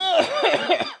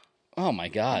Oh, my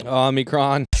God.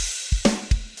 Omicron.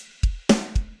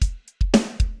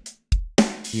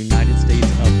 United States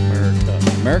of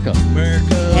America.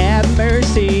 America. Have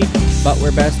mercy. But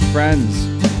we're best friends.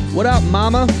 What up,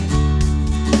 mama?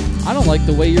 I don't like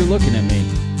the way you're looking at me.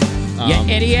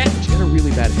 You idiot. But you got a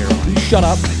really bad hairline. Shut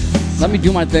up. Let me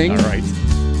do my thing. All right.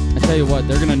 I tell you what,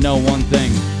 they're going to know one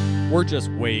thing. We're just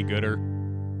way gooder.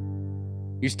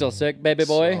 You still sick, baby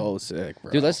boy? So sick,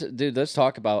 bro. Dude, let's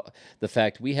talk about the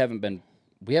fact we haven't thrown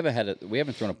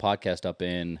a podcast up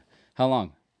in how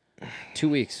long? 2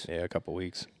 weeks. Yeah, a couple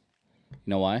weeks. You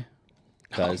know why?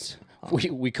 Because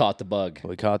we caught the bug.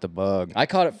 We caught the bug. I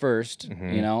caught it first. Mm-hmm.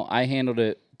 You know, I handled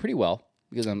it pretty well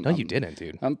because You didn't,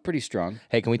 dude. I'm pretty strong.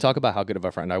 Hey, can we talk about how good of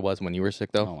a friend I was when you were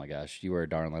sick, though? Oh my gosh, you were a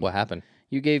darling. What happened?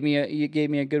 You gave me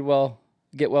a get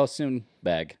well soon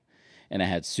bag, and it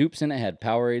had soups in it, had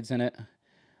Powerades in it,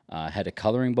 had a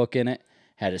coloring book in it,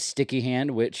 had a sticky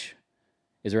hand which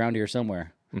is around here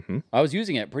somewhere. Mm-hmm. I was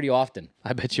using it pretty often.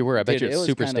 I bet you were. I bet Dude, you're it was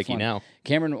super kinda sticky fun. now.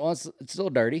 Cameron, well, it's still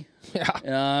dirty. Yeah. You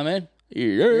know what I mean?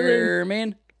 Yeah.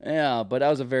 Man. Yeah, but that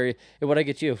was what'd I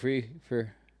get you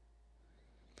for?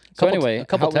 So anyway, a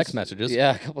couple text messages.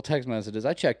 Yeah, a couple text messages.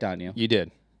 I checked on you. You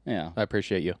did. Yeah, I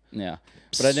appreciate you. yeah.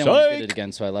 But I didn't want to Psych. get it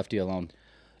again, so I left you alone.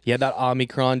 Yeah, that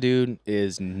Omicron, dude,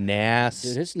 is nasty.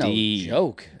 Dude, it's no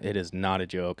joke. It is not a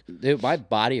joke. Dude, my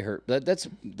body hurt.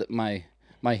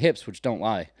 My hips, which don't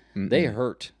lie, they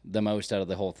hurt the most out of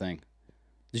the whole thing.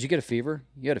 Did you get a fever?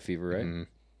 You had a fever, right? Man.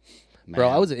 Bro,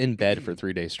 I was in bed for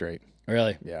 3 days straight.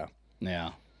 Really? Yeah.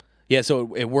 Yeah. Yeah,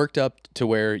 so it worked up to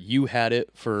where you had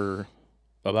it for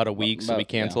about a week, so we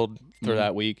canceled for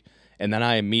that week. And then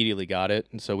I immediately got it,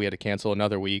 and so we had to cancel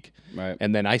another week. Right.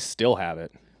 And then I still have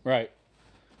it. Right.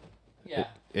 Yeah.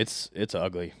 It's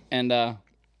ugly. And Oh,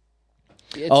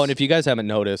 and if you guys haven't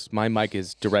noticed, my mic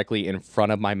is directly in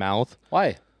front of my mouth.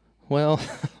 why? Well,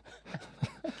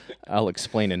 I'll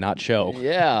explain and not show.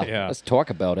 Yeah. Yeah. Let's talk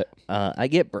about it. I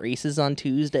get braces on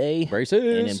Tuesday. Braces.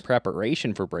 And in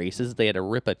preparation for braces, they had to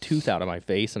rip a tooth out of my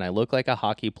face, and I look like a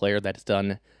hockey player that's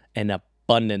done an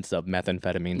abundance of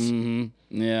methamphetamines.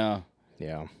 Mm-hmm. Yeah.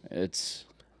 Yeah. It's.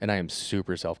 And I am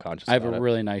super self-conscious I have about a it.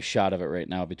 really nice shot of it right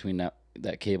now between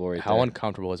that cable right How there.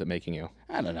 uncomfortable is it making you?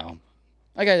 I don't know.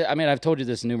 I mean, I've told you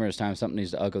this numerous times. Something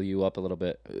needs to ugly you up a little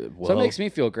bit. So well, it makes me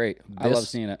feel great. I love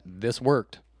seeing it. This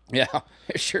worked. Yeah,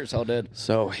 it sure as hell did.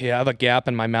 So, yeah, I have a gap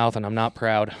in my mouth, and I'm not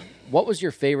proud. What was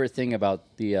your favorite thing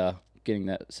about the getting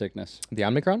that sickness? The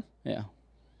Omicron? Yeah.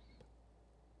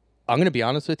 I'm going to be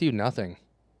honest with you, nothing.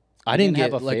 I didn't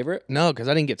didn't have get a favorite? No, because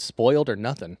I didn't get spoiled or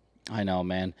nothing. I know,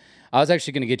 man. I was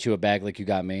actually going to get you a bag like you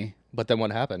got me. But then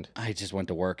what happened? I just went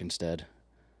to work instead.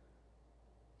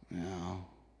 No.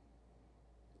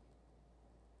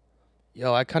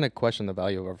 Yo, I kind of question the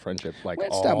value of our friendship, like Well,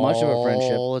 it's not much of a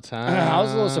friendship. all the time. I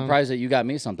was a little surprised that you got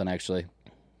me something, actually.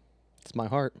 It's my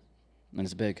heart, And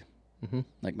it's big.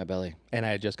 Like my belly. and I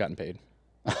had just gotten paid.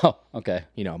 Oh, okay.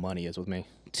 You know how money is with me.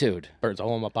 Dude, Birds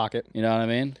all in my pocket. you know what I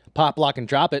mean? Pop, lock, and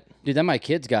drop it. Dude, then my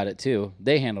kids got it, too.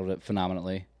 They handled it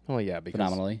phenomenally. Oh yeah, because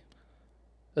Phenomenally.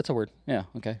 that's a word. Yeah,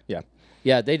 okay. Yeah.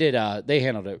 Yeah, they did. They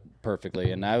handled it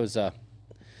perfectly, and I was.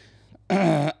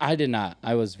 I did not.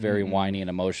 I was very whiny and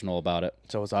emotional about it.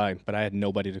 So was I, but I had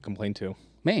nobody to complain to.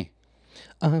 Me.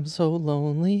 I'm so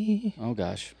lonely. Oh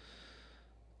gosh.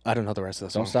 I don't know the rest of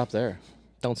the song. Don't stop there.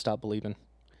 Don't stop believing.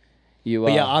 You.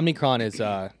 But yeah, Omicron is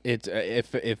it's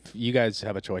if you guys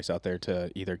have a choice out there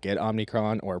to either get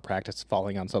Omicron or practice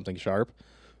falling on something sharp,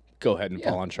 go ahead and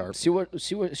fall on sharp. See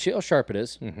how sharp it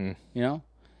is. Mm-hmm. You know,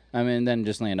 I mean, then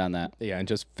just land on that. Yeah, and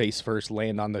just face first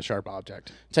land on the sharp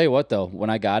object. Tell you what, though, when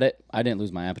I got it, I didn't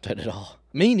lose my appetite at all.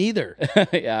 Me neither.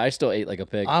 Yeah, I still ate like a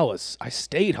pig. I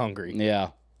stayed hungry. Yeah.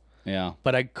 Yeah.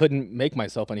 But I couldn't make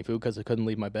myself any food because I couldn't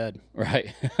leave my bed.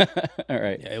 Right. All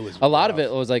right. Yeah, it was a lot of rough.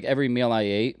 it was like every meal I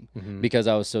ate because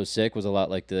I was so sick was a lot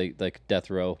like the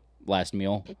death row last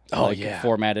meal. Oh, like, yeah.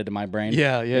 Formatted in my brain.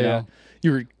 Yeah. you know?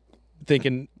 You were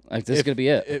thinking Like this is gonna be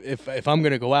it. If I'm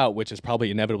gonna go out, which is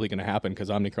probably inevitably gonna happen because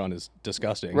Omicron is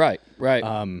disgusting. Right.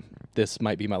 This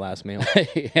might be my last meal.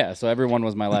 Yeah. So everyone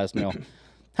was my last meal.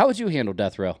 How would you handle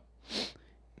death row?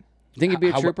 You think you'd be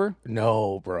a trooper?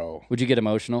 No, bro. Would you get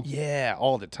emotional? Yeah,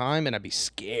 all the time, and I'd be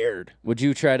scared. Would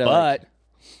you try to? But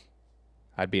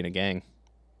I'd be in a gang.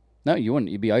 No, you wouldn't.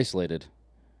 You'd be isolated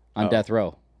on death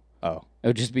row. Oh. It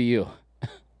would just be you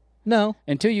No.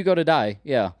 until you go to die.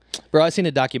 Yeah. Bro, I seen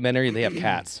a documentary. They have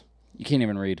cats. You can't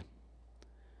even read.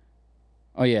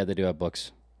 Oh yeah, they do have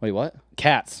books. Wait, what?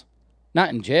 Cats. Not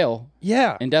in jail.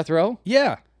 Yeah. In death row?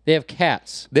 Yeah. They have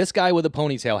cats. This guy with a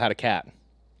ponytail had a cat.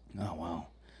 Oh wow.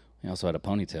 He also had a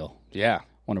ponytail. Yeah.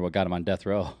 Wonder what got him on death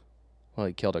row. Well,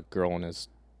 he killed a girl and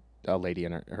a lady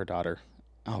and her daughter.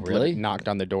 Oh, really? Knocked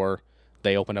on the door.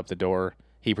 They opened up the door.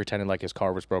 He pretended like his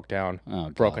car was broke down. Oh,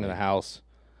 broke into the house,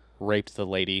 raped the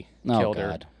lady, killed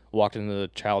her, walked into the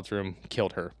child's room,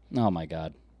 killed her. Oh, my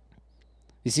God.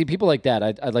 You see, people like that,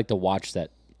 I'd like to watch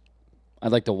that.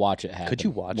 I'd like to watch it happen. Could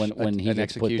you watch when he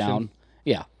gets put down?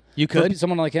 Yeah. You could? For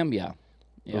someone like him, yeah.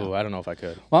 Oh, I don't know if I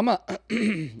could. Well,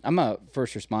 I'm a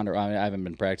first responder. I haven't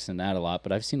been practicing that a lot,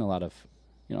 but I've seen a lot of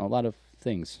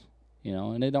things,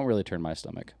 and they don't really turn my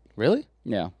stomach. Really?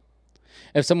 Yeah.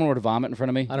 If someone were to vomit in front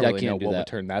of me, I don't really know can't do what that. would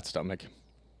turn that stomach.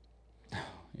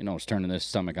 It's turning this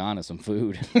stomach on is some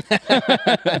food.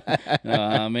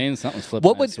 I mean, something's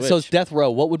flipping. So it's death row.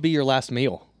 What would be your last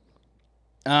meal?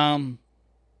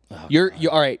 You're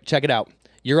all right. Check it out.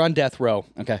 You're on death row.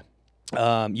 Okay.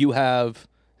 You have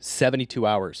 72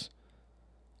 hours.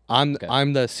 I'm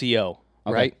the CO,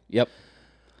 Okay. right? Yep.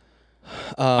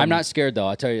 I'm not scared though.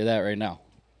 I'll tell you that right now.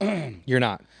 You're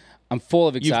not. I'm full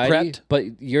of anxiety. prepped?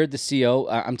 But you're the CO.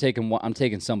 I'm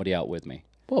taking somebody out with me.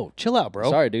 Whoa, chill out, bro.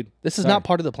 Sorry, dude. This is not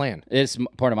part of the plan. It's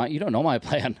part of my. You don't know my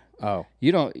plan. Oh.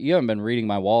 You haven't been reading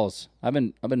my walls. I've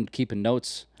been keeping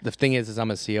notes. The thing is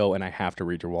I'm a CO and I have to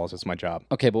read your walls. It's my job.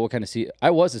 Okay, but what kind of CO?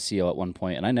 I was a CO at one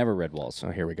point, and I never read walls.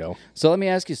 Oh, here we go. So let me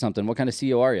ask you something. What kind of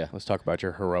CO are you? Let's talk about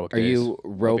your heroic Are days you of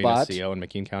robot? being a CO in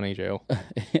McKean County Jail.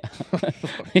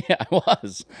 Yeah, I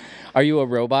was. Are you a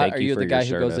robot? Thank Are you you for the your guy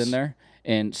who goes service. in there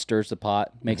and stirs the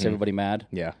pot, makes everybody mad,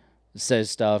 Yeah.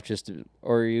 says stuff,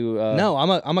 or are you? No,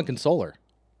 I'm a consoler.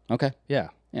 Okay. Yeah.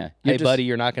 Yeah. Hey, buddy,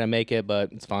 you're not going to make it,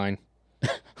 but it's fine.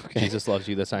 Okay. Jesus loves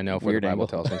you. This I know, for Weird the Bible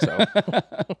angle. tells me so.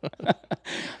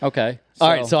 Okay. All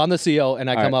right, so I'm the CO, and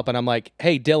I come up and I'm like,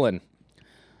 "Hey, Dylan,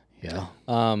 Yeah.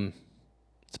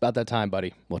 it's about that time,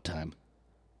 buddy. What time?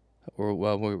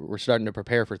 We're starting to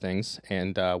prepare for things,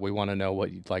 and we want to know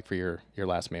what you'd like for your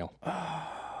last meal,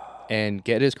 and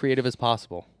get as creative as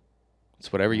possible.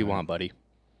 It's whatever you want, buddy.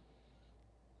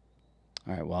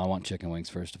 All right. Well, I want chicken wings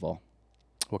first of all.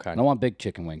 What I kind? don't want big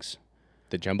chicken wings.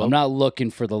 The jumbo. I'm not looking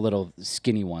for the little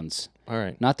skinny ones. All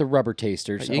right. Not the rubber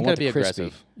tasters. You I ain't want gotta be the crispy.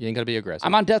 aggressive. You ain't gotta be aggressive.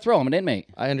 I'm on death row. I'm an inmate.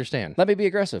 I understand. Let me be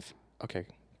aggressive. Okay.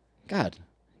 God.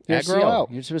 You're a Aggro CO.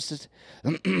 out. You're supposed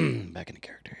to back into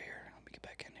character here. Let me get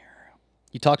back in here.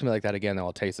 You talk to me like that again, then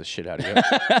I'll taste the shit out of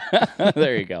you.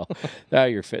 There you go. Now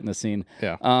you're fitting the scene.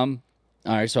 Yeah. All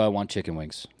right, so I want chicken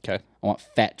wings. Okay. I want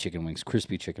fat chicken wings,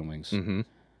 crispy chicken wings. Mm-hmm.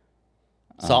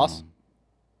 Sauce.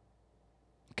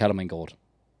 Cattleman Gold.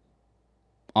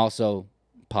 Also,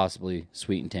 possibly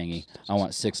sweet and tangy. I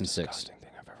want 6 and 6. Disgusting thing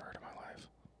I've ever heard in my life.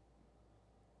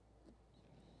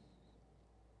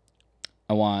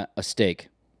 I want a steak.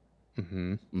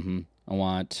 Mm-hmm. I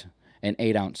want an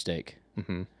 8-ounce steak.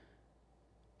 Mm-hmm.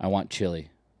 I want chili.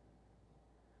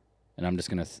 And I'm just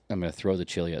gonna throw the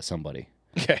chili at somebody.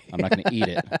 Okay. I'm not gonna eat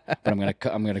it, but I'm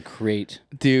gonna create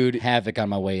Dude, havoc on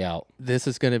my way out. this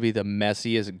is gonna be the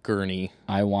messiest gurney.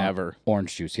 I want Ever.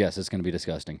 orange juice. Yes, it's gonna be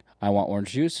disgusting. I want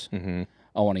orange juice. Mm-hmm.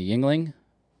 I want a Yingling.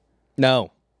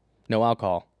 No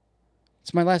alcohol.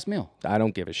 It's my last meal. I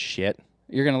don't give a shit.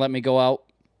 You're gonna let me go out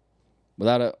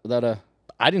without a.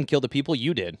 I didn't kill the people.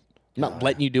 You did. I'm not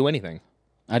letting you do anything.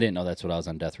 I didn't know that's what I was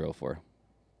on death row for.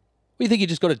 What do you think? You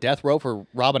just go to death row for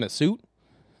robbing a suit?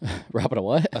 Robbing a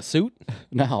what? A suit?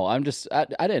 No, I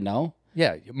didn't know.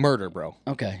 Yeah, murder, bro.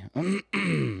 Okay.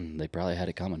 They probably had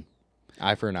it coming.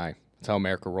 Eye for an eye. That's how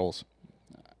America rolls.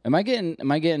 Am I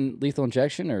getting lethal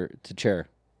injection or to chair?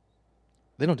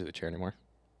 They don't do the chair anymore.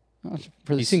 Oh,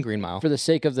 for the, You seen Green Mile? For the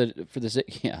sake of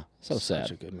yeah. So sad.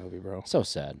 Such a good movie, bro. So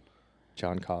sad.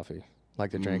 John Coffey.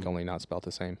 Like the drink, only not spelled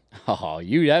the same. Oh,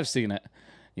 you have seen it.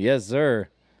 Yes, sir.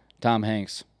 Tom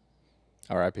Hanks.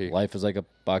 R.I.P. Life is like a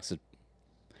box of.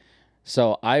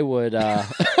 So I would.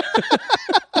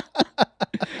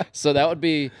 So that would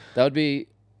be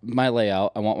my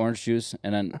layout. I want orange juice,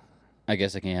 and then I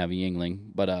guess I can have a Yingling,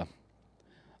 but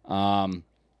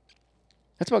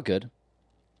that's about good.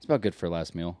 It's about good for a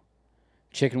last meal.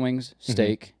 Chicken wings,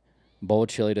 steak, bowl of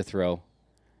chili to throw,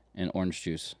 and orange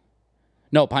juice.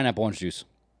 No, pineapple orange juice.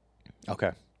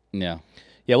 Okay. Yeah.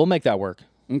 Yeah, we'll make that work.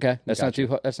 Okay, that's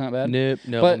Gotcha. that's not bad. Nope,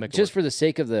 no. But we'll make it just work. for the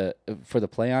sake of the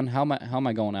play on, how am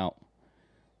I going out?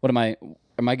 What am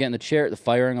I getting the chair, the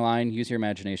firing line? Use your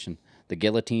imagination. The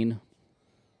guillotine.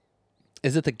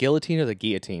 Is it the guillotine or the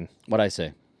guillotine? What'd I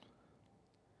say?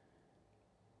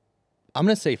 I'm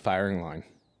gonna say firing line.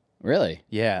 Really?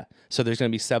 Yeah. So there's gonna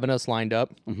be 7 of us lined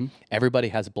up. Mm-hmm. Everybody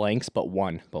has blanks, but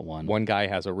one. But one. One guy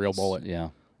has a real bullet. Yeah.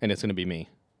 And it's gonna be me.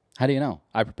 How do you know?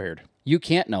 I prepared. You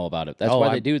can't know about it. That's Oh, why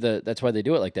I'm- they do that's why they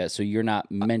do it like that. So you're not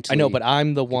mentally. I know, but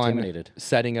I'm the one contaminated.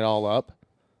 setting it all up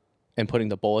and putting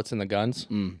the bullets in the guns.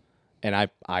 and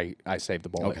I saved the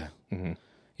bullet. Okay.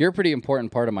 You're a pretty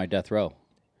important part of my death row.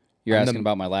 You're I'm asking the-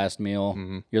 about my last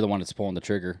meal. You're the one that's pulling the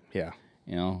trigger. Yeah.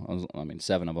 You know, I mean,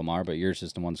 7 of them are, but yours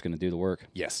is the one that's going to do the work.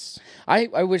 Yes.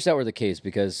 I wish that were the case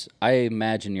because I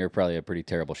imagine you're probably a pretty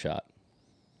terrible shot.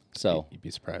 So, You'd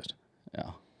be surprised.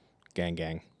 yeah, Gang,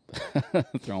 gang.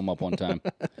 throw them up one time.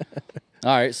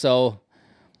 All right, so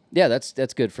yeah, that's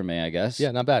good for me, I guess.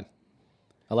 Yeah, not bad.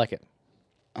 I like it.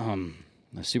 I'm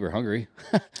super hungry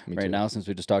Me right too. now since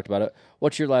we just talked about it.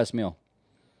 What's your last meal?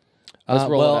 Let's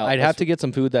roll well, it out. I'd have to get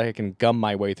some food that I can gum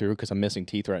my way through because I'm missing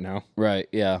teeth right now. Right,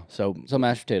 yeah. So So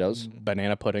mashed potatoes.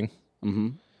 banana pudding.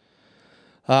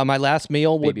 My last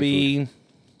meal would Baby be.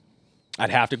 I'd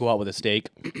have to go out with a steak,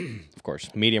 Of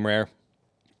course. medium rare.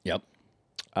 Yep.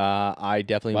 I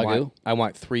definitely Wagyu?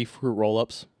 want 3 fruit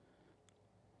roll-ups.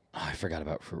 Oh, I forgot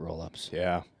about fruit roll-ups.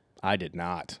 Yeah, I did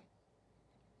not.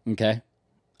 Okay.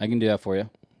 I can do that for you.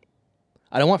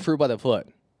 I don't want fruit by the foot.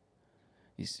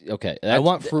 Okay. I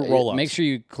want fruit roll-ups. Make sure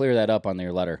you clear that up on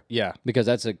your letter Yeah, because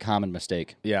that's a common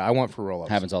mistake. yeah, I want fruit roll-ups.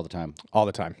 Happens all the time. all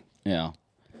the time. Yeah.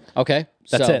 Okay.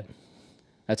 That's so- it.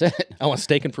 That's it. I want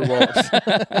steak and fruit roll-ups.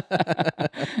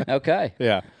 Okay.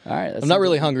 Yeah, All right. I'm not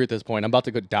really hungry at this point. I'm about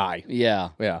to go die. Yeah.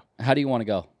 Yeah. How do you want to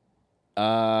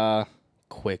go?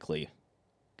 Quickly,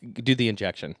 do the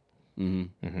injection.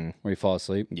 Where you fall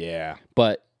asleep? Yeah.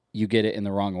 But you get it in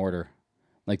the wrong order.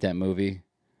 Like that movie,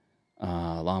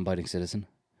 Law Abiding Citizen.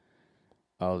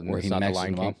 Oh, Where it's he not the mixes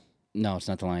Lion them King. up. No, it's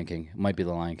not the Lion King. It might be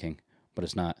the Lion King, but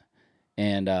it's not.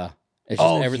 And it's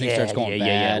just everything starts going bad.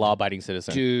 Yeah, law-abiding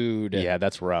citizen. Dude. Yeah,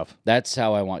 that's rough. That's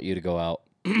how I want you to go out.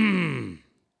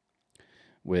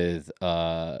 With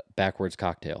backwards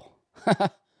cocktail.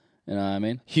 You know what I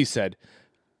mean? You said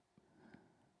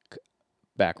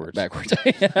backwards. Backwards.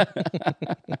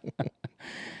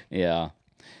 Yeah.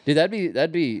 Dude,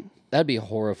 that'd be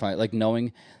horrifying. Like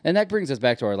knowing, and that brings us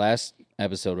back to our last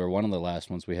episode or one of the last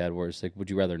ones we had where it's like, would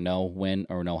you rather know when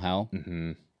or know how?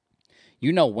 Mm-hmm.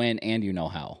 You know when and you know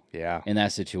how Yeah. in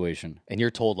that situation. And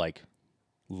you're told like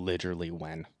literally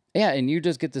when. Yeah, and you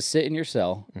just get to sit in your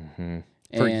cell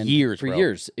For years, for bro.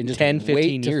 years, and just 10, wait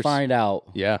 15 to years. find out.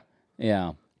 Yeah.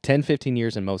 Yeah, 10, 15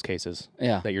 years in most cases.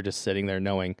 Yeah. That you're just sitting there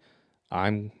knowing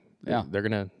Yeah. they're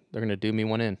gonna do me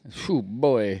one in. Phew,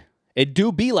 boy, It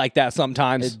do be like that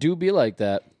sometimes. it do be like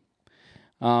that.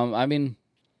 I mean,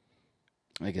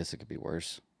 I guess it could be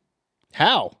worse.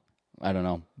 How? I don't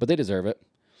know, but they deserve it.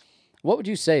 What would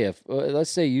you say if, let's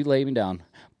say, you lay me down,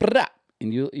 brah,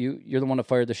 and you're the one that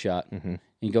fired the shot, and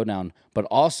you go down, but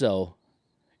also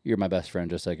you're my best friend,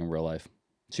 just like in real life.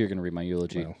 So you're gonna read my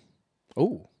eulogy. Well.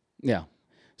 Oh. Yeah.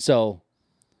 So,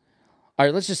 all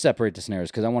right, let's just separate the scenarios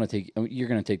because I want to take. You're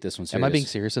gonna take this one serious. Am I being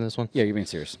serious in this one? Yeah, you're being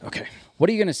serious. Okay. What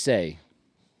are you gonna say?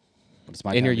 It's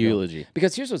my In time your to go. eulogy.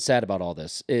 Because here's what's sad about all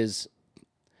this is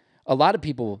a lot of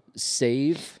people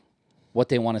save what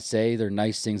they want to say, their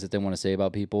nice things that they want to say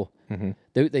about people. Mm-hmm.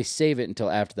 They save it until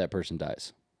after that person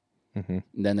dies. And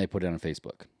then they put it on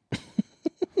Facebook.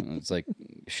 And it's like,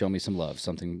 show me some love.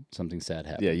 Something sad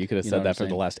happened. Yeah, you could have know said what that I'm for the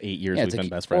saying? last 8 years Yeah, we've it's been like-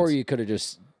 best friends. Or you could have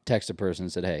just texted a person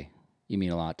and said, hey, you mean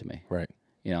a lot to me. right.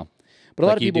 You know? But a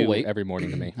lot of you people do wait. every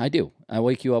morning to me. I do. I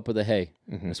wake you up with a hey.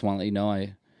 Just want to let you know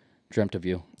I dreamt of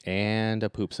you And a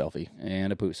poop selfie.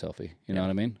 and a poop selfie. You know what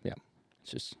I mean? Yeah.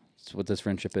 It's what this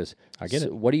friendship is. I get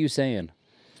it. What are you saying?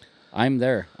 I'm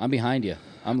there. I'm behind you.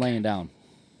 I'm laying down.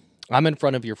 I'm in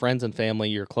front of your friends and family,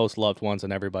 your close loved ones,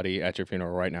 and everybody at your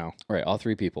funeral right now. All right, all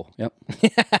 3 people. Yep.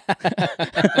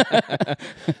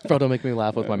 Bro, don't make me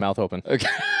laugh with my mouth open. Okay.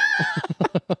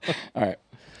 All right.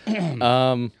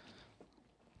 Um,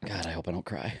 God, I hope I don't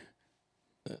cry.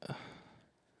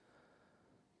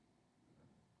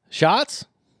 shots?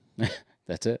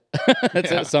 That's it.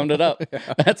 That's it. Summed it up.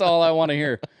 That's all I want to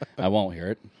hear. I won't hear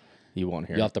it. You won't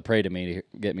hear You'll it. have to pray to me to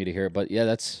get me to hear it. But yeah,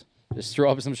 that's just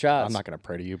throw up some shots. I'm not going to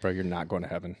pray to you, bro. You're not going to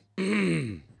heaven.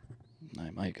 I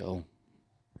might go.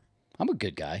 I'm a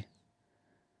good guy.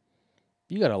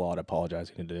 You got a lot of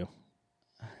apologizing to do.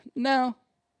 No,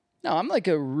 I'm like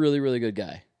a really, really good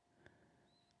guy.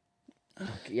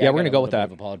 Yeah, we're I gonna got go a with little that.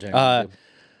 bit of apologizing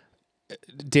to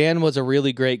do. Dan was a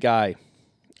really great guy.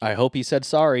 I hope he said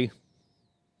sorry.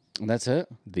 And that's it.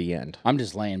 The end. I'm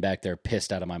just laying back there,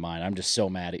 pissed out of my mind. I'm just so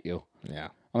mad at you. Yeah.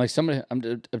 I'm like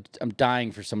I'm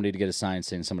dying for somebody to get a sign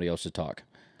saying somebody else should talk,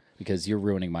 because you're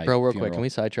ruining my. Bro, real funeral. quick, can we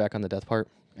sidetrack on the death part?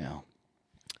 Yeah.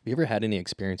 Have you ever had any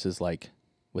experiences like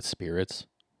with spirits?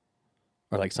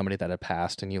 Or like somebody that had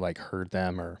passed and you like heard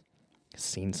them or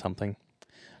seen something?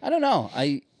 I don't know.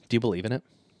 Do you believe in it?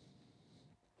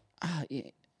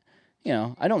 You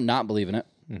know, I don't not believe in it.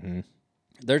 Mm-hmm.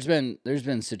 There's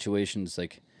been situations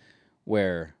like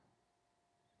where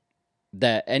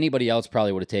that anybody else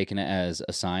probably would have taken it as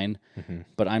a sign,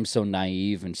 but I'm so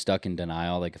naive and stuck in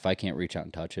denial. Like if I can't reach out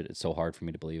and touch it, it's so hard for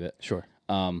me to believe it. Sure.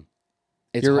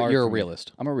 It's You're hard a for me.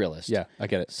 realist. I'm a realist. Yeah, I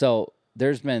get it. So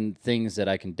there's been things that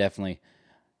I can definitely,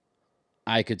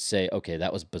 I could say, okay,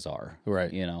 that was bizarre,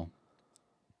 Right. you know,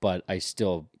 but I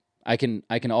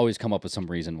can always come up with some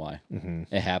reason why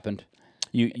it happened.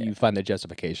 You find the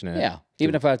justification in it. Yeah,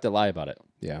 even if I have to lie about it,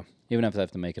 Yeah. even if I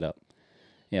have to make it up.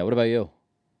 Yeah. What about you?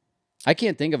 I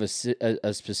can't think of a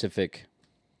specific.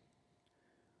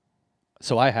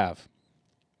 So I have.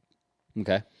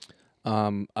 Okay.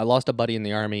 I lost a buddy in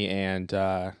the Army, and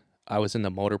I was in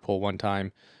the motor pool one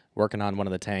time working on one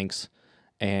of the tanks,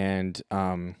 and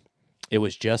it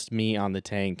was just me on the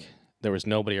tank. There was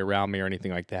nobody around me or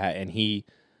anything like that, and he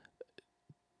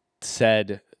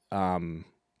said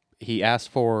he asked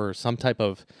for some type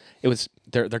of, it was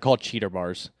they're called cheater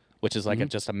bars, which is like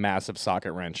just a massive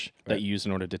socket wrench that you use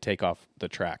in order to take off the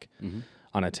track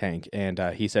on a tank. And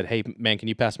he said, "Hey man, can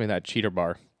you pass me that cheater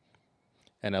bar?"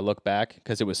 And I look back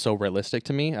because it was so realistic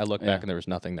to me. I look back and there was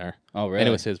nothing there. Oh, really? And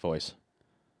it was his voice.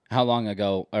 How long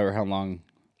ago, or how long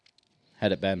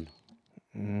had it been?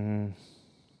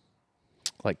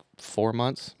 Like 4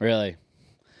 months. Really?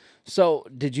 So,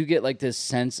 did you get like this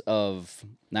sense of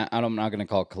I'm not going to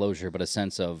call it closure, but a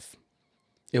sense of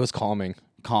It was calming.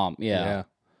 calm? Yeah,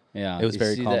 yeah. It was You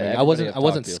very see that calming. I everybody wasn't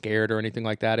I've talked to. scared or anything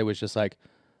like that. It was just like,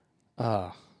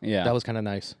 Yeah, that was kind of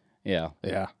nice. yeah.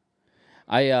 Yeah.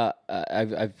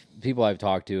 I've people I've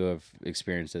talked to have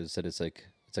experienced it. Said it's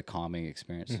a calming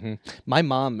experience. My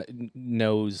mom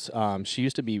knows. She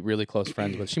used to be really close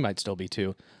friends with. She might still be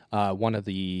too. One of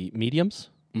the mediums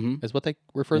is what they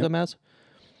refer them as,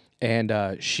 and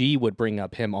she would bring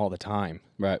up him all the time,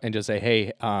 Right. And just say,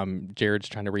 "Hey, Jared's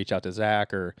trying to reach out to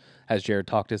Zach, or has Jared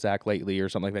talked to Zach lately, or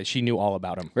something like that." She knew all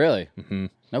about him. Really?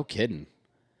 No kidding.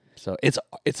 So it's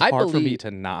I hard for me believe-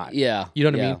 to not. Yeah, You know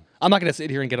what I yeah. mean? I'm not gonna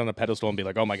sit here and get on a pedestal and be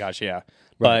like, "Oh my gosh, yeah,"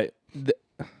 but.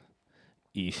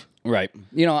 Eesh. Right.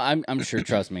 You know, I'm sure.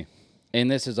 Trust me. And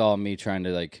this is all me trying to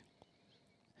like.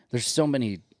 There's so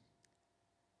many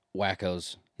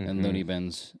wackos and loony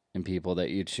bins and people that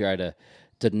you try to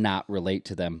not relate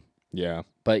to them, Yeah.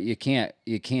 but you can't.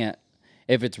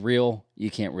 If it's real,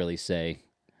 you can't really say,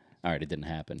 "All right, it didn't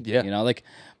happen." Yeah. You know, like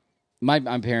my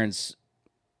parents.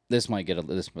 This might get a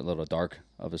little dark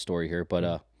of a story here,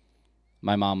 but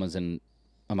my mom was in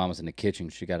the kitchen.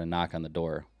 She got a knock on the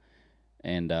door.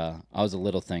 And I was a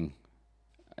little thing,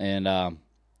 and it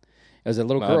was a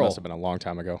little Well, that girl. must have been a long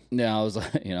time ago. Yeah, I was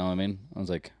like, you know what I mean? I was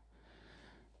like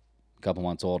a couple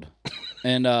months old.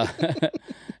 And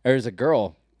there was a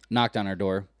girl knocked on our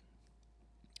door,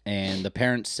 and the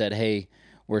parents said, "Hey,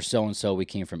 we're so-and-so. We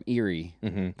came from Erie,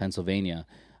 Pennsylvania.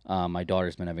 My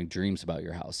daughter's been having dreams about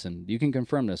your house." And you can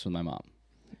confirm this with my mom.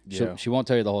 Yeah. She won't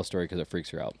tell you the whole story because it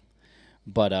freaks her out.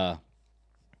 But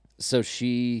so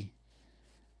she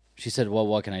said, "Well,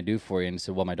 what can I do for you?" And I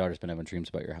said, "Well, my daughter's been having dreams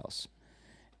about your house.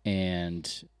 And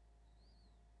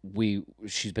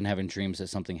she's been having dreams that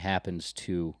something happens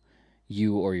to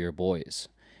you or your boys."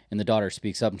 And the daughter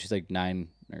speaks up, and she's like 9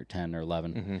 or 10 or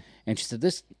 11. And she said,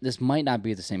 this might not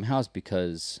be the same house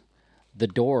because the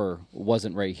door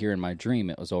wasn't right here in my dream.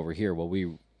 It was over here.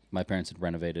 Well, my parents had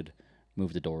renovated,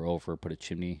 moved the door over, put a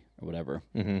chimney or whatever.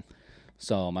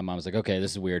 So my mom was like, "Okay,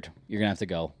 this is weird. You're going to have to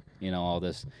go, you know, all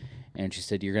this." And she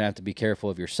said, "You're going to have to be careful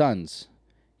of your sons.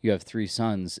 You have 3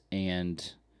 sons,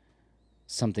 and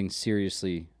something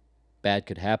seriously bad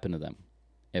could happen to them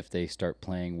if they start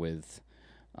playing with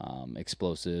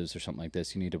explosives or something like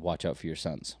this. You need to watch out for your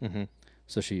sons."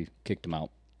 So she kicked them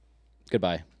out.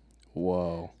 Goodbye.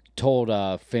 Whoa. Told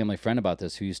a family friend about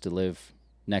this who used to live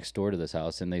next door to this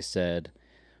house, and they said,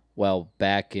 well,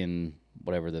 back in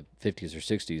whatever the 50s or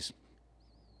 60s,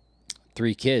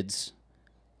 3 kids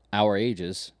our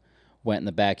ages went in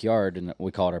the backyard, and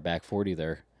we call it our back 40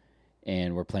 there,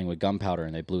 and were playing with gunpowder,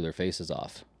 and they blew their faces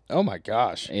off. Oh my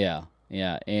gosh. Yeah,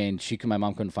 yeah. And my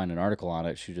mom couldn't find an article on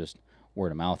it. She just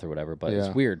word of mouth or whatever. But Yeah.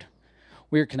 it's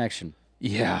weird connection.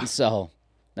 Yeah. So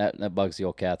that bugs the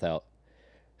old cat out.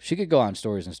 She could go on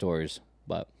stories and stories,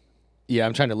 but Yeah,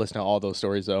 I'm trying to listen to all those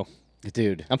stories though.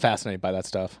 dude, I'm fascinated by that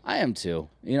stuff. I am too.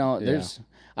 You know,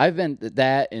 I've been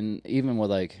that, and even with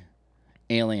like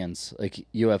aliens, like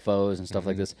UFOs and stuff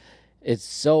like this. It's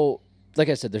so, like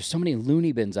I said, there's so many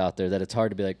loony bins out there that it's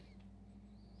hard to be like,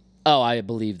 "Oh, I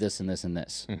believe this and this and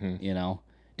this." You know?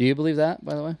 Do you believe that,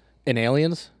 by the way? In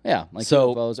aliens, Yeah, like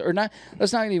So- UFOs, or not.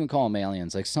 Let's not even call them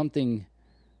aliens. Like something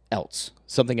else.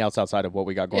 something else outside of what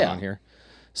we got going Yeah. on here.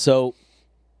 So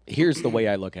here's the way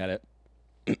I look at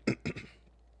it.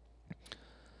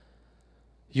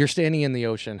 You're standing in the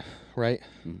ocean, right?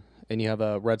 and you have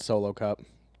a red Solo cup.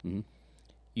 Mhm.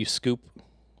 You scoop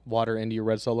water into your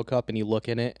red Solo cup, and you look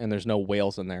in it, and there's no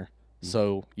whales in there.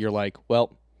 So you're like,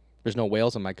 well, there's no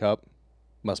whales in my cup.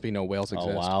 Must be no whales exist.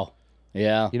 Oh wow.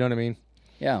 Yeah. You know what I mean?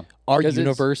 Yeah. Our 'Cause it's-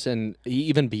 universe and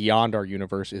even beyond our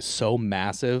universe is so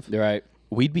massive. You're right.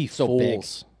 We'd be So big.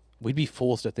 fools. We'd be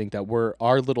fools to think that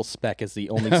our little speck is the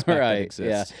only speck that Right.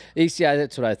 exists. Yeah. Yeah.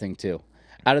 That's what I think too.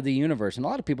 Out of the universe, and a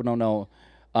lot of people don't know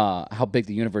how big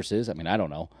the universe is. I mean, I don't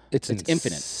know. It's infinite.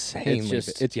 insanely It's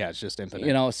just big. It's just infinite.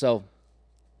 you know. So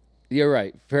you're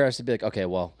right. For us to be like, okay,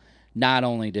 well, not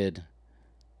only did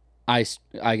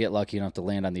I get lucky enough to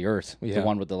land on the Earth, Yeah. the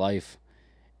one with the life,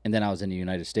 and then I was in the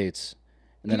United States,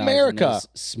 and then I America. was in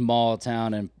this small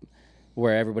town and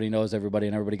where everybody knows everybody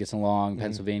and everybody gets along. Mm-hmm.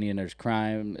 Pennsylvania, and there's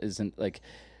crime isn't like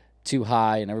too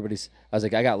high, and everybody's. I was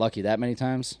like, I got lucky that many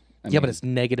times. I Yeah, but mean, it's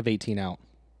negative 18 out.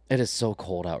 it is so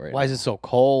cold out right Why now. is it so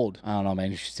cold? I don't know,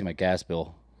 man. You should see my gas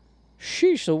bill.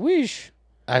 Sheesh, a wish.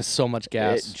 I have so much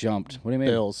gas It jumped. What do you mean?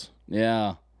 bills.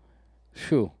 Yeah.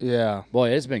 Phew. Yeah. Boy,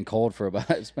 it's been cold for about.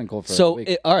 It's been cold for a So,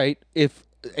 week. all right, if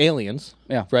aliens,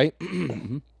 Yeah. right?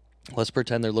 Let's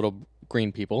pretend they're little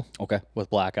green people Okay. with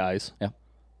black eyes. Yeah.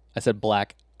 I said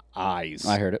black eyes.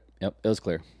 I heard it. Yep. It was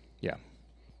clear. Yeah.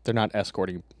 They're not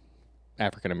escorting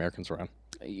African Americans around.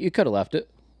 You could have left it.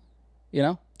 You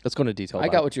know. Let's go into detail. I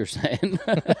about got it. what you were saying.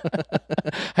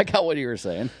 I got what you were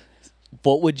saying.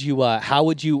 What would you? How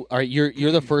would you? All right,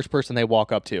 you're the first person they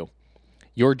walk up to.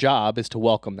 Your job is to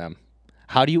welcome them.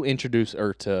 How do you introduce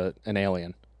her to an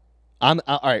alien? All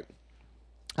right.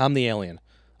 I'm the alien.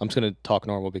 I'm just gonna talk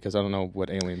normal because I don't know what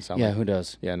aliens sound Yeah. like. Who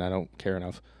does? Yeah, and I don't care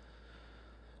enough.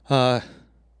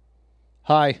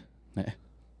 Hi. Hey.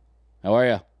 How are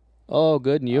you? Oh,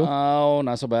 good, and you? Oh,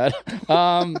 not so bad.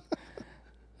 How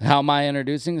am I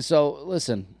introducing? So,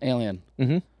 listen, alien.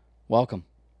 Mm-hmm. Welcome.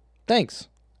 Thanks.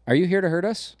 Are you here to hurt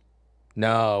us?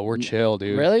 No, we're chill,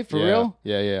 dude. Really? For Yeah. real?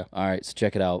 Yeah. All right. So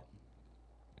check it out.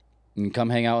 You can come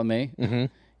hang out with me. Mm-hmm.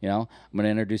 You know, I'm going to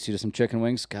introduce you to some chicken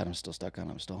wings. God, I'm still stuck on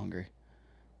it. I'm still hungry.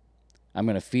 I'm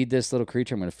going to feed this little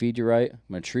creature. I'm going to feed you right. I'm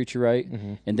going to treat you right.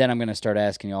 Mm-hmm. And then I'm going to start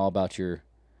asking you all about your,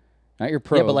 not your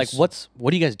pros. Yeah, but like, what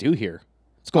do you guys do here?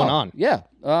 What's going Oh, on? Yeah.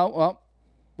 Well,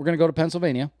 we're going to go to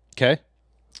Pennsylvania. Okay.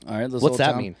 All right. This What's little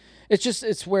that town. mean?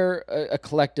 It's where a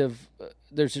collective,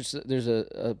 there's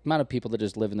a amount of people that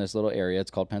just live in this little area.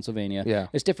 It's called Pennsylvania. Yeah.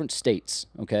 It's different states.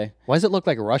 Okay. Why does it look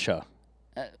like Russia?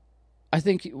 I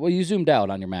think, well, you zoomed out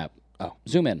on your map. Oh.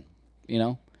 Zoom in. You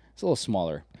know, it's a little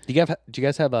smaller. Do you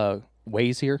guys have a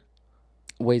Waze here?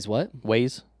 Waze what?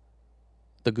 Waze,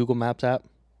 the Google Maps app.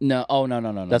 No. Oh, no.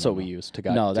 That's no, what we no. use to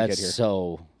No, get that's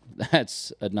here.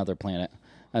 that's another planet.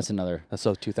 That's another. That's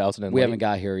so 2000. And We late. haven't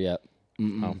got here yet.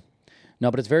 Oh.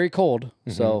 No, but it's very cold.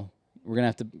 So we're gonna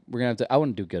have to. I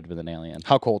wouldn't do good with an alien.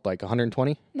 How cold? Like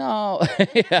 120? No.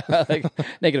 Yeah, like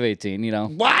negative 18. You know.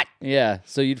 What? Yeah.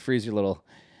 So you'd freeze your little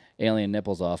alien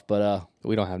nipples off. But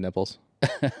We don't have nipples.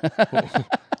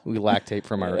 We lactate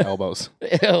from our elbows.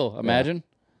 ew. Imagine.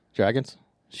 Dragons?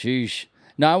 Sheesh.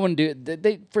 No, I wouldn't do it.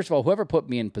 They first of all, whoever put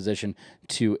me in position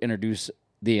to introduce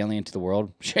the alien to the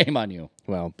world, shame on you.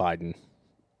 Well, Biden.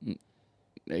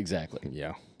 Exactly.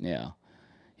 Yeah. Yeah.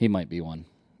 He might be one.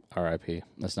 R.I.P.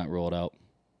 Let's not rule it out.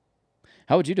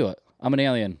 How would you do it? I'm an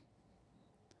alien.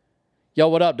 Yo,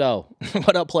 what up, though?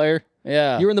 What up, player?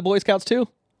 Yeah. You were in the Boy Scouts too?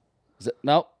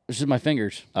 Nope. It's just my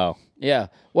fingers. Oh. Yeah.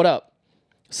 What up?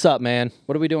 Sup, man?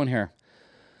 What are we doing here?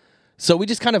 So we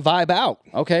just kind of vibe out.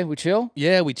 Okay, we chill?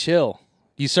 Yeah, we chill.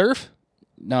 You surf?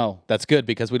 No. That's good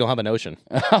because we don't have an ocean.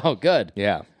 Oh, good.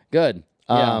 Yeah. Good.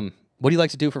 Yeah. What do you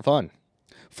like to do for fun?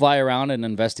 Fly around and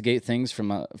investigate things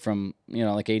from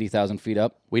like 80,000 feet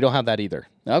up. We don't have that either.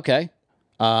 Okay.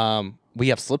 We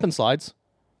have slip and slides.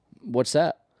 What's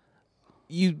that?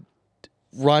 You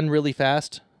run really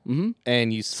fast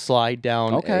and you slide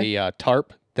down Okay. a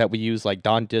tarp that we use like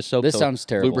Dawn dish soap This to sounds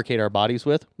terrible. lubricate our bodies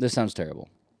with. This sounds terrible.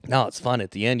 No, it's fun.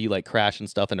 At the end, you like crash and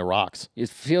stuff into rocks. It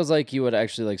feels like you would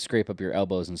actually like scrape up your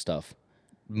elbows and stuff.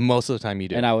 Most of the time you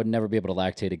do. And I would never be able to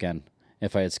lactate again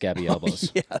if I had scabby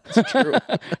elbows. Yeah, that's true.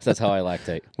 That's how I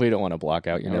lactate. We don't want to block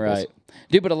out your nipples. Right.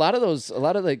 Dude, but a lot of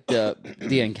like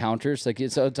the encounters, like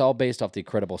it's all based off the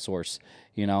Incredible Source,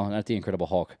 not the Incredible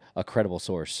Hulk, a credible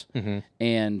source.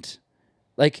 And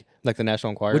like Like the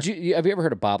National Enquirer? have you ever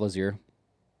heard of Bob Lazar?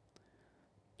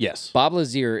 Yes. Bob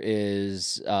Lazar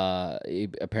is he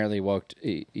apparently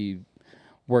he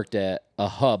worked at a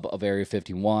hub of Area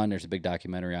 51. There's a big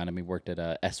documentary on him. He worked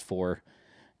at S4,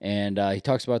 and he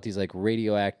talks about these like not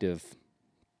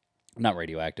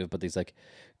radioactive, but these like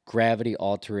gravity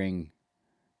altering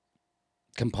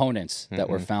components that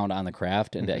were found on the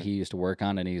craft and that he used to work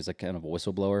on, and he was like kind of a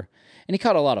whistleblower. And he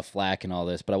caught a lot of flack and all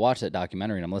this, but I watched that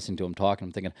documentary and I'm listening to him talk and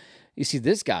I'm thinking, you see,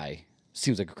 this guy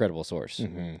seems like a credible source.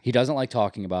 He doesn't like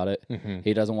talking about it.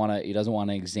 He doesn't want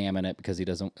to examine it because he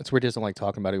doesn't. That's weird. He doesn't like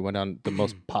talking about it. He went on the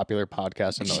most popular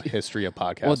podcast in the history of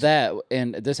podcasts. Well, that,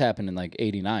 and this happened in like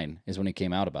 89 is when he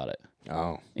came out about it.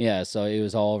 Oh. Yeah, so it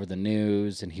was all over the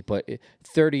news, and he put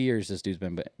 30 years this dude's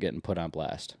been getting put on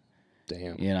blast.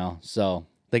 Damn. You know, so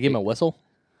They gave him a whistle?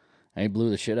 and he blew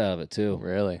the shit out of it too.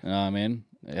 Really? You know what I mean?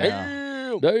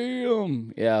 Yeah.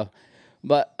 Damn. Yeah.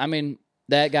 But I mean,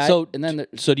 that guy. So, and then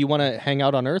so do you want to hang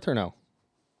out on Earth or no?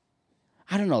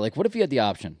 I don't know. Like, what if you had the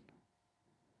option?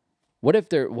 What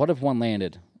if one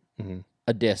landed,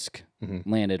 a disc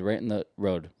landed right in the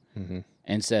road,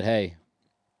 and said, "Hey,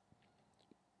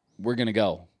 we're gonna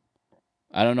go.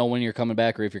 I don't know when you're coming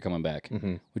back or if you're coming back.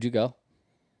 Would you go?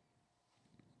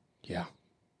 Yeah.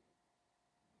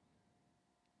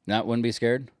 Not wouldn't be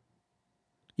scared?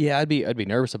 Yeah, I'd be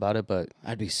nervous about it, but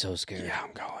I'd be so scared. yeah,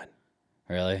 I'm going.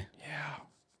 Really? Yeah.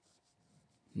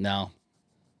 No.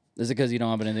 Is it because you don't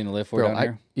have anything to live for down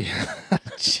here? Yeah.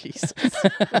 Jesus.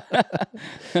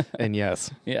 And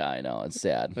yes. Yeah, I know. It's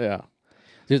sad. Yeah.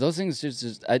 Dude, those things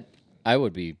just I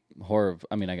would be horror.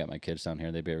 I mean, I got my kids down here.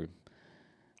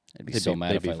 I'd be so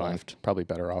mad if I left. Probably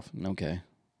better off. Okay.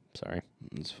 Sorry.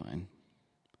 That's fine.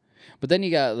 But then you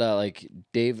got like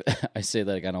Dave. I say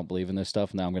that like I don't believe in this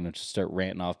stuff. Now I'm going to just start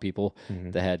ranting off people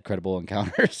that had credible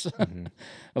encounters.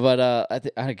 But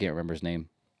I can't remember his name.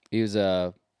 He was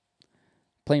a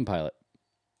plane pilot.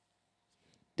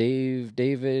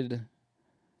 David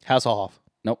Hasselhoff.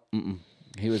 Nope.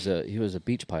 He was a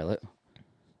beach pilot.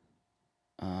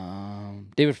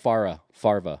 David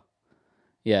Farva.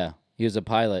 Yeah, he was a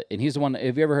pilot, and he's the one.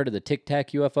 Have you ever heard of the Tic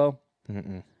Tac UFO?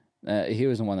 He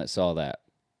was the one that saw that,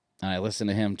 and I listened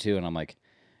to him too, and I'm like,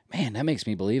 man, that makes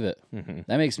me believe it.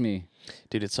 That makes me,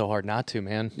 Dude, it's so hard not to,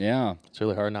 man. yeah. It's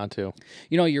really hard not to.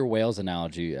 You know, your whales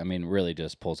analogy, I mean, really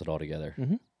just pulls it all together.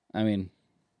 I mean,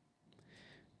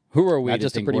 who are we? Not to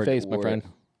just a think pretty we're- face, my friend.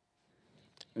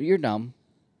 You're dumb.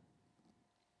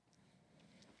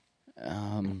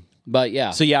 But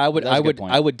yeah. So yeah, That's a good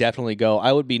point. I would definitely go.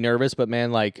 I would be nervous, but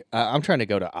man, like I'm trying to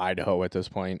go to Idaho at this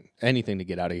point. Anything to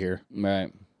get out of here.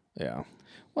 Right. Yeah.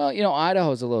 Well, you know,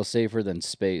 Idaho's a little safer than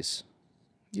space.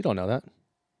 You don't know that.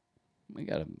 We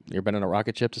gotta. You ever been on a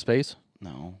rocket ship to space?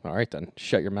 No, All right then.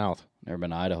 Shut your mouth. never been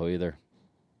to Idaho either.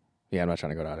 Yeah, I'm not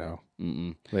trying to go to Idaho.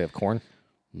 Mm-mm. They have corn.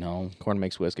 No. Corn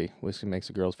makes whiskey. Whiskey makes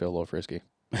the girls feel a little frisky.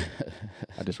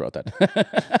 I just wrote that.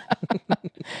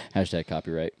 Hashtag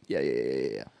copyright.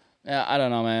 Yeah. Yeah, I don't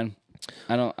know, man.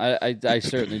 I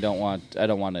certainly don't want. I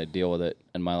don't want to deal with it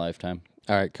in my lifetime.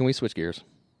 All right, can we switch gears?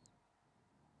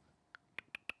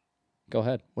 Go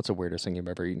ahead. What's the weirdest thing you've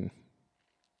ever eaten?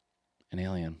 An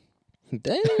alien.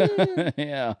 Damn.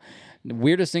 Yeah. The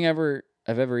weirdest thing I've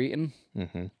ever eaten.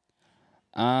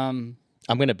 I'm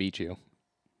gonna beat you.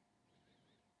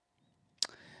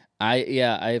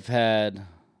 I've had.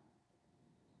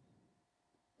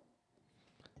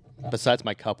 Besides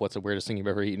my cup, what's the weirdest thing you've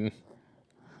ever eaten?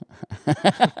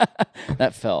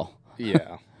 That fell.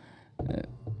 Yeah.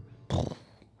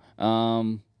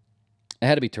 It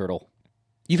had to be turtle.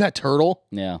 You've had turtle?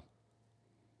 Yeah.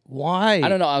 Why? I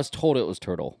don't know. I was told it was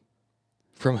turtle.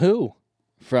 From who?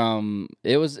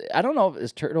 It was. I don't know.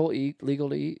 Is turtle legal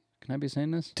to eat? Can I be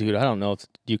saying this? Dude, I don't know if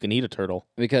you can eat a turtle.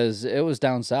 Because it was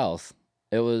down south.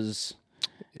 It was.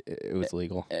 It was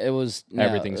legal. It was. Yeah,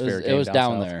 Everything's fair game It was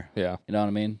down south. there. Yeah. You know what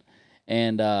I mean?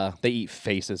 And They eat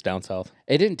faces down south.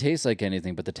 it didn't taste like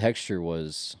anything, but the texture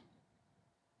was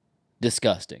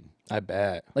disgusting. I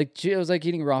bet. Like it was like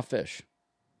eating raw fish.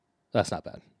 That's not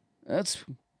bad. That's.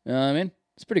 You know what I mean?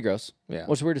 It's pretty gross. Yeah.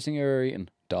 What's the weirdest thing you've ever eaten?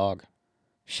 Dog.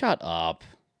 Shut up.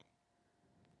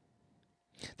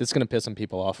 This is going to piss some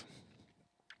people off.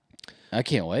 I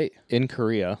can't wait. In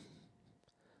Korea,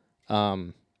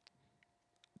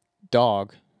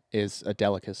 dog is a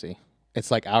delicacy.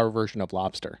 It's like our version of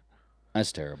lobster.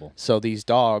 That's terrible. So these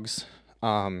dogs,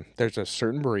 there's a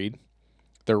certain breed.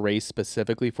 They're raised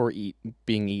specifically for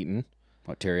being eaten.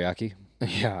 What, teriyaki?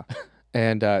 Yeah.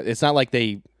 And it's not like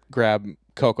they grab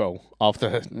Coco off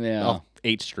Yeah.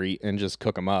 8th Street and just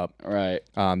cook them up. Right.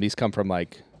 These come from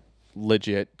like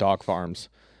legit dog farms.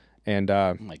 And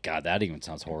Oh my God, that even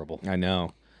sounds horrible. I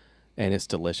know. And it's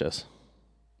delicious.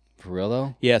 For real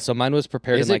though? Yeah, so mine was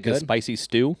prepared Is in it like a good? spicy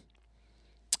stew.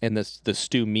 And the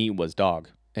stew meat was dog.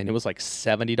 And it was like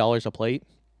 $70 a plate.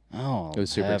 Oh, It was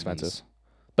super heavens. expensive.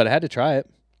 But I had to try it.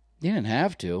 You didn't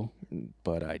have to.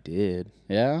 But I did.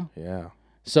 Yeah? Yeah.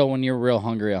 So when you're real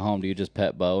hungry at home, do you just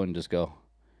pet Bo and just go,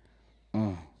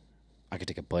 oh, I could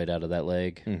take a bite out of that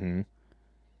leg, Mm-hmm. and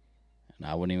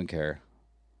I wouldn't even care.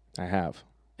 I have.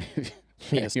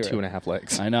 He has You're- 2.5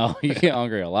 legs. I know you get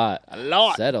hungry a lot. A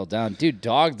lot. Settle down, dude.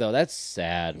 Dog though, that's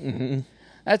sad. Mm-hmm.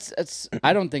 That's.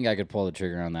 I don't think I could pull the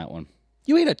trigger on that one.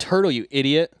 You ate a turtle, you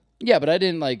idiot. Yeah, but I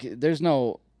didn't like. There's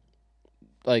no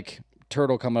like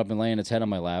turtle coming up and laying its head on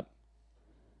my lap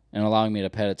and allowing me to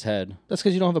pet its head. That's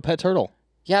because you don't have a pet turtle.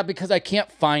 Yeah, because I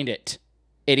can't find it,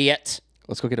 idiot.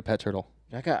 Let's go get a pet turtle.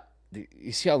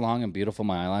 You see how long and beautiful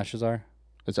my eyelashes are?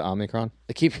 Is it Omicron?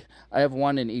 I have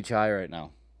one in each eye right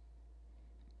now.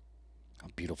 Oh,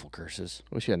 beautiful curses.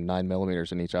 I wish you had 9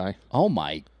 millimeters in each eye. Oh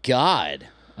my God.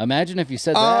 Imagine if you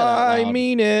said that out loud.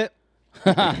 mean it.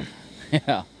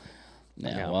 Yeah.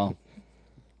 Well,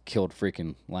 killed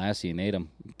freaking Lassie and ate him,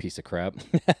 piece of crap.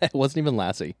 It wasn't even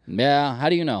Lassie. Yeah, how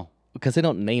do you know? Because they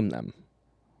don't name them.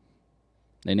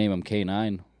 They name him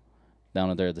K9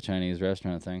 down there at the Chinese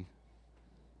restaurant thing.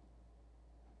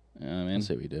 You know what I mean? Let's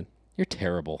see what we did. You're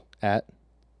terrible At.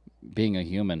 being a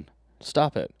human.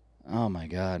 Stop it. Oh my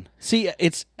God. See,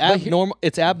 it's abnormal.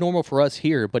 It's abnormal for us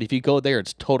here, but if you go there,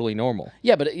 it's totally normal.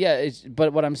 Yeah,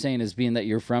 but what I'm saying is, being that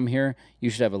you're from here, you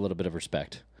should have a little bit of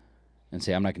respect and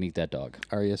say, I'm not going to eat that dog.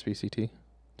 RESPCT.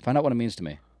 Find out what it means to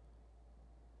me.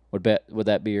 Would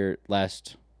that be your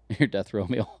death row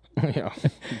meal? Yeah.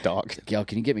 Dog. Yo,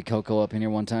 can you get me Coco up in here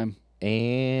one time?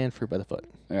 And fruit by the foot.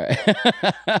 All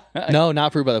right. No,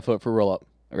 not fruit by the foot for roll up.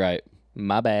 Right.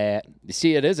 My bad. You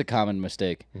see, it is a common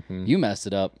mistake. Mm-hmm. You messed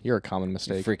it up. You're a common You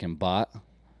mistake. freaking bot.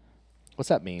 What's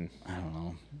that mean? I don't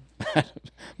know.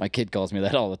 My kid calls me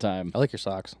that all the time. I like your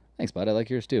socks. Thanks, bud. I like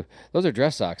yours too. Those are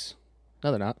dress socks.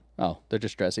 No, they're not. Oh, They're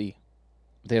just dressy.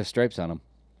 they have stripes on them.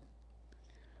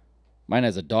 Mine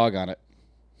has a dog on it.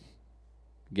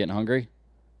 Getting hungry?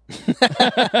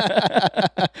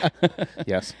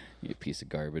 Yes. You piece of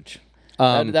garbage.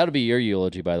 That'll be your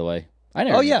eulogy, by the way. I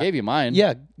never yeah. gave you mine.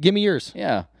 Yeah. Give me yours.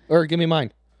 Yeah. Or give me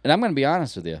mine. And I'm going to be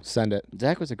honest with you. Send it.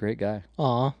 Zach was a great guy.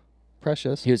 Aw.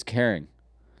 Precious. He was caring.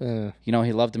 Uh, You know,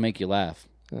 he loved to make you laugh.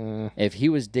 uh, If he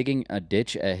was digging a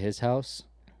ditch at his house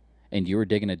and you were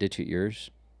digging a ditch at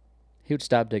yours, he would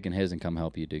stop digging his and come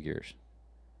help you dig yours.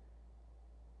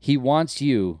 He wants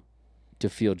you to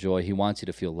feel joy. He wants you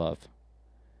to feel love.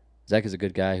 Zach is a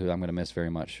good guy who I'm going to miss very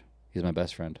much. He's my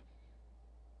best friend.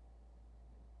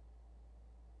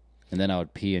 And then I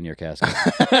would pee in your casket.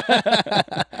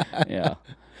 Yeah.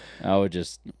 I would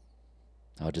just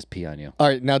pee on you. All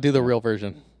right, now do the real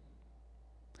version.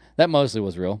 That mostly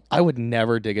was real. I would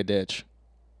never dig a ditch.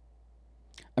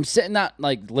 I'm saying not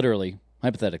like literally,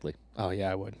 hypothetically. Oh, yeah,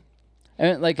 I would.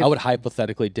 And like I would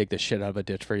hypothetically dig the shit out of a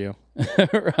ditch for you.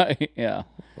 right, yeah.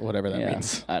 Whatever that Yeah.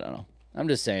 means. I don't know. I'm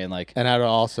just saying, like, And I would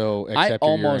also I accept your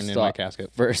almost urine in my thought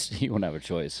casket. first you wouldn't have a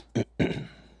choice.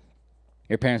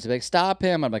 Your parents would be like, "Stop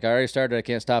him!" I'm like, "I already started. I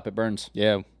can't stop. It burns."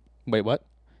 Yeah. Wait, what?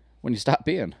 When you stop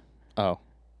peeing, Oh.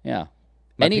 yeah.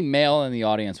 My Any male in the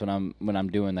audience when I'm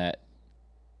doing that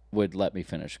would let me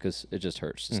finish because it just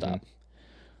hurts to stop.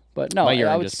 But no, My I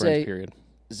urine would just burns, say period.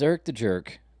 Zerk the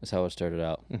Jerk is how it started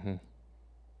out. Mm-hmm.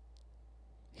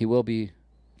 He will be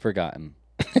forgotten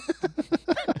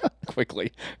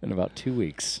Quickly. in about 2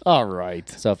 weeks. All right.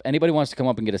 So if anybody wants to come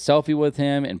up and get a selfie with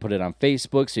him and put it on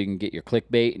Facebook so you can get your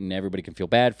clickbait and everybody can feel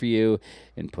bad for you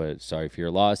and put sorry for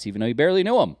your loss even though you barely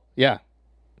knew him. Yeah.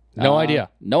 No idea.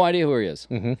 No idea who he is.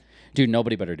 Mm-hmm. Dude,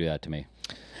 nobody better do that to me.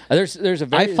 There's a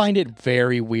very... I find it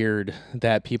very weird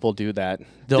that people do that.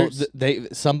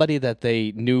 Somebody that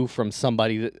they knew from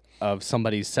somebody of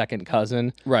somebody's second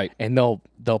cousin, Right. and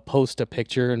they'll post a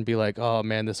picture and be like, "Oh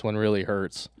man, this one really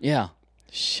hurts." Yeah.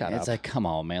 Shut It's up. like, come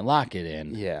on, man. Lock it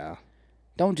in. Yeah.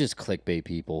 Don't just clickbait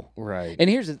people. Right. And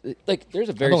here's there's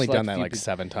a very I've only select done that few like people-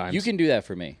 7 times. You can do that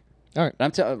for me. All right.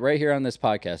 I'm right here on this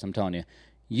podcast, I'm telling you,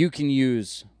 you can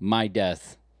use my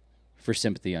death for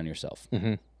sympathy on yourself.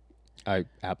 Mm-hmm. I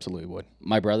absolutely would.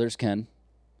 My brothers can.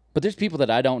 But there's people that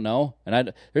I don't know,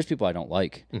 and there's people I don't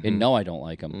like, and know I don't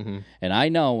like them. Mm-hmm. And I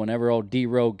know whenever old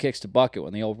D-Rogue kicks the bucket,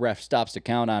 when the old ref stops to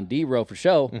count on D-Rogue for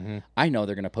show, Mm-hmm. I know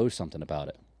they're going to post something about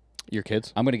it. Your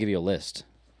kids? I'm going to give you a list.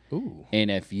 Ooh.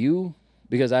 And if you,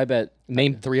 because I bet,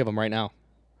 Name 3 of them right now.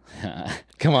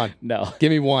 Come on. no. Give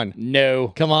me one. No.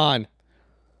 Come on.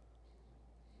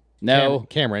 No.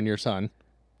 Cameron, your son.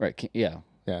 Right. Yeah.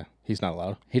 Yeah. He's not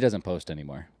allowed. He doesn't post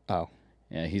anymore. Oh.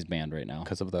 Yeah, he's banned right now.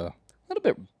 Because of the...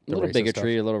 A little racist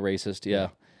bigotry, a little racist. Yeah.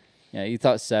 Yeah, you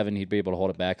thought 7, he'd be able to hold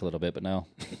it back a little bit, but no.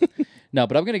 No,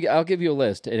 but I'll give you a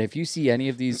list. And if you see any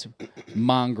of these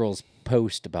mongrels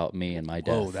post about me and my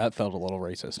death. Oh, that felt a little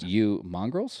racist. You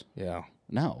mongrels? Yeah.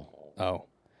 No. Oh.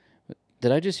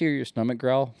 Did I just hear your stomach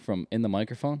growl from in the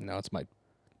microphone? No, it's my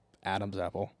Adam's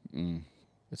apple.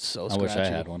 It's so I wish I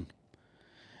scratchy. had one.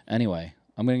 Anyway,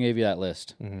 I'm going to give you that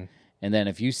list. Mhm. And then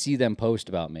if you see them post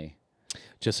about me,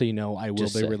 Just so you know, I will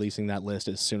Just be say. releasing that list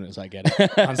as soon as I get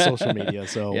it on social media.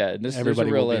 So Yeah, there's a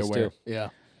everybody real will be list, aware. too. Yeah.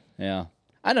 yeah.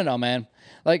 I don't know, man.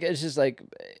 Like, it's just like,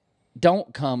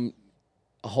 don't come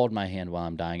hold my hand while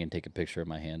I'm dying and take a picture of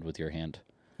my hand with your hand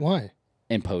Why?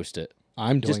 and post it.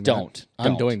 I'm doing Just that. don't.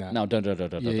 I'm doing that. No, don't.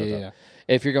 Yeah.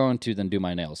 If you're going to, then do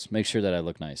my nails. Make sure that I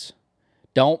look nice.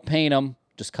 Don't paint them.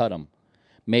 Just cut them.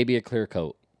 Maybe a clear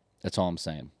coat. That's all I'm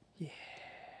saying. Yeah.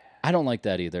 I don't like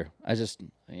that either. I just,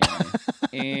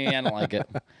 I don't like it.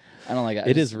 I don't like it.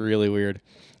 It is really weird.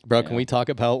 Bro, can we talk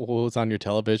about what was on your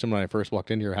television when I first walked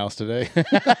into your house today?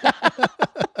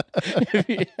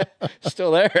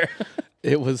 Still there.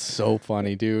 It was so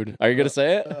funny, dude. Are you going to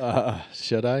say it?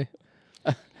 Should I?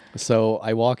 So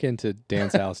I walk into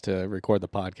Dan's house to record the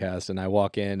podcast, and I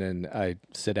walk in and I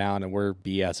sit down and we're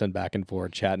BSing back and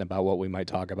forth, chatting about what we might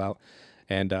talk about.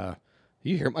 And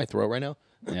you hear my throat right now?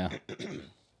 Yeah.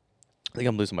 I think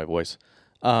I'm losing my voice.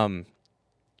 And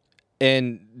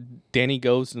Danny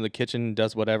goes in the kitchen,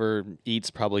 does whatever, eats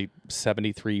probably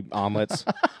 73 omelets.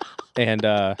 and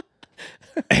I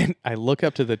look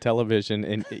up to the television,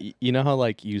 and you know how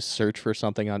like you search for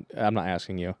something on, I'm not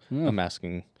asking you. I'm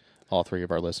asking all three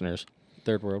of our listeners.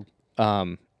 Third world.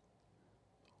 On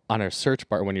a search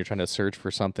bar, when you're trying to search for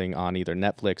something on either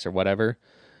Netflix or whatever,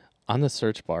 on the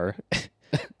search bar,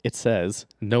 it says,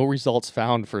 no results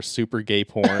found for super gay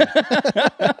porn.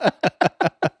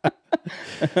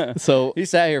 So He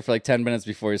sat here for like 10 minutes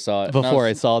before he saw it. before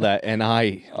I saw that, and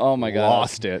I Oh my God.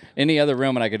 lost it. In the other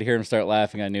room, and I could hear him start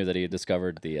laughing, I knew that he had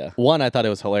discovered the. One, I thought it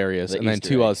was hilarious, and then Easter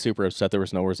two, I egg. was super upset there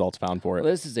was no results found for it.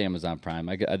 Well, this is Amazon Prime.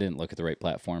 I didn't look at the right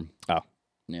platform. Oh,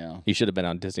 Yeah. you should have been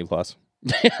on Disney Plus.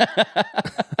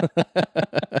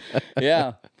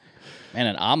 Yeah. Man,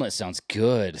 an omelet sounds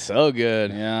good. So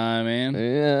good. Yeah, I mean,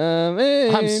 Yeah,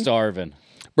 man. I'm starving.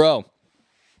 Bro,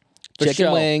 For chicken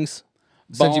show. wings.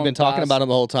 Since you've been Bone talking pasta. about them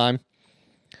the whole time,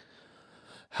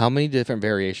 how many different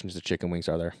variations of chicken wings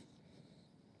are there?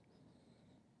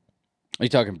 Are you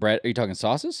talking bread? Are you talking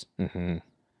sauces? Mm-hmm.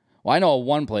 Well, I know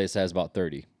one place has about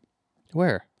 30.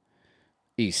 Where?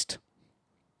 East.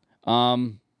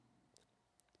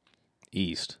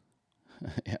 East.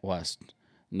 West.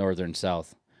 Northern,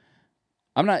 south.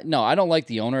 I don't like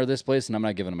the owner of this place, and I'm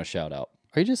not giving him a shout out.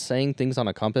 Are you just saying things on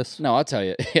a compass? No, I'll tell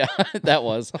you. Yeah, that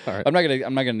was. All right. I'm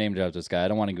not gonna name drop this guy. I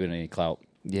don't want to give it any clout.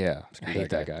 Yeah, I hate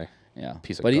that that guy. Yeah,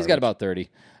 Piece of but he's got garbage. about 30.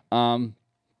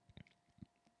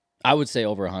 I would say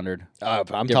over 100. I'm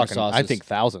Different talking. I sauces. think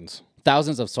thousands.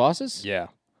 Thousands of sauces. Yeah.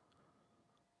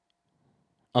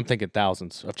 I'm thinking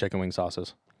thousands of chicken wing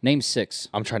sauces. Name 6.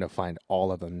 I'm trying to find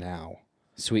all of them now.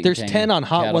 Sweet. There's and 10 tangy, on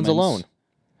Hot Ones Cattleman's. alone.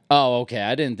 Oh, okay.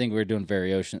 I didn't think we were doing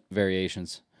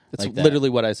variations. That's like that. literally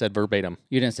what I said verbatim.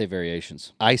 You didn't say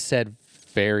variations. I said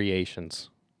variations.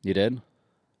 You did.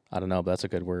 I don't know, but that's a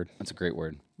good word. That's a great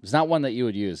word. It's not one that you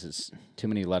would use. It's too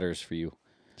many letters for you.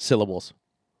 Syllables.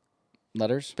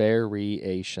 Letters.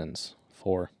 Variations.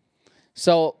 4.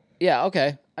 So yeah,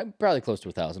 okay. I'm probably close to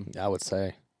 1,000. I would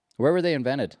say. Where were they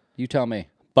invented? You tell me.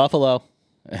 Buffalo.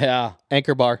 Yeah.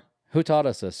 Anchor Bar. Who taught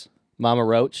us this? Mama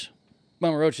Roach.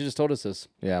 Mama Roach, you just told us this.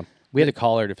 Yeah. We had to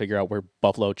call her to figure out where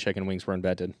buffalo chicken wings were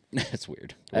invented. That's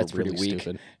weird. That's pretty really weak,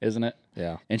 stupid. isn't it?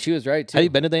 Yeah. And she was right too. Have you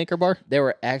been to the Anchor Bar? They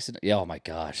were accident. Yeah, oh my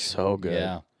gosh. So good.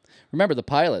 Yeah. Remember the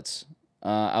pilots?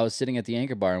 I was sitting at the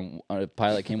Anchor Bar and a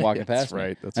pilot came walking That's past me.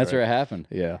 right, that's That's right. where it happened.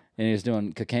 Yeah. And he was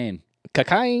doing cocaine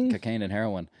Cocaine. and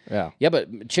heroin. Yeah. Yeah,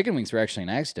 but chicken wings were actually an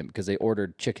accident because they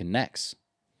ordered chicken necks.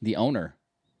 The owner,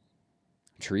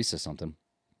 Teresa something,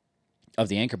 of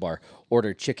the Anchor Bar,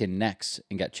 ordered chicken necks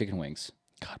and got chicken wings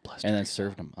God bless and her. then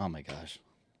served them. Oh my gosh.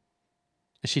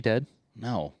 Is she dead?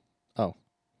 No. Oh.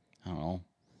 I don't know.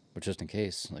 But just in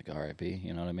case, like RIP,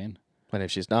 you know what I mean? And if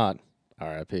she's not,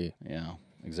 R.I.P. Yeah,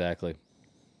 exactly.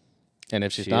 And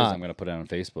if she's She is, not, I'm going to put it on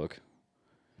Facebook.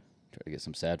 Try to get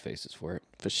some sad faces for it.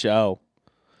 for show.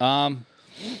 But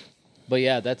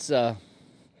yeah, that's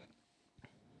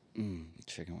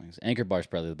chicken wings. Anchor Bar's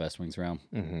probably the best wings around.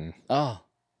 Mm-hmm. Oh,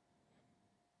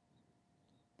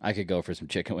 I could go for some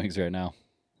chicken wings right now.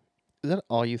 Is that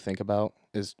all you think about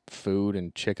is food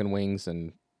and chicken wings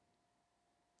and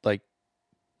like,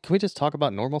 can we just talk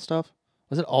about normal stuff?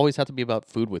 Does it always have to be about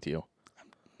food with you?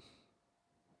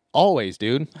 Always,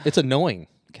 dude. It's annoying.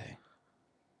 Okay.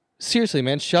 Seriously,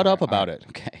 man, shut up about All right, it.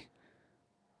 Okay.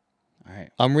 All right.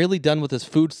 I'm really done with this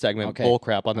food segment Okay.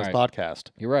 bullcrap on this All right.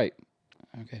 podcast. You're right.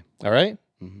 Okay. All right?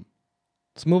 Mhm.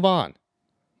 Let's move on.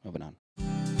 Moving on.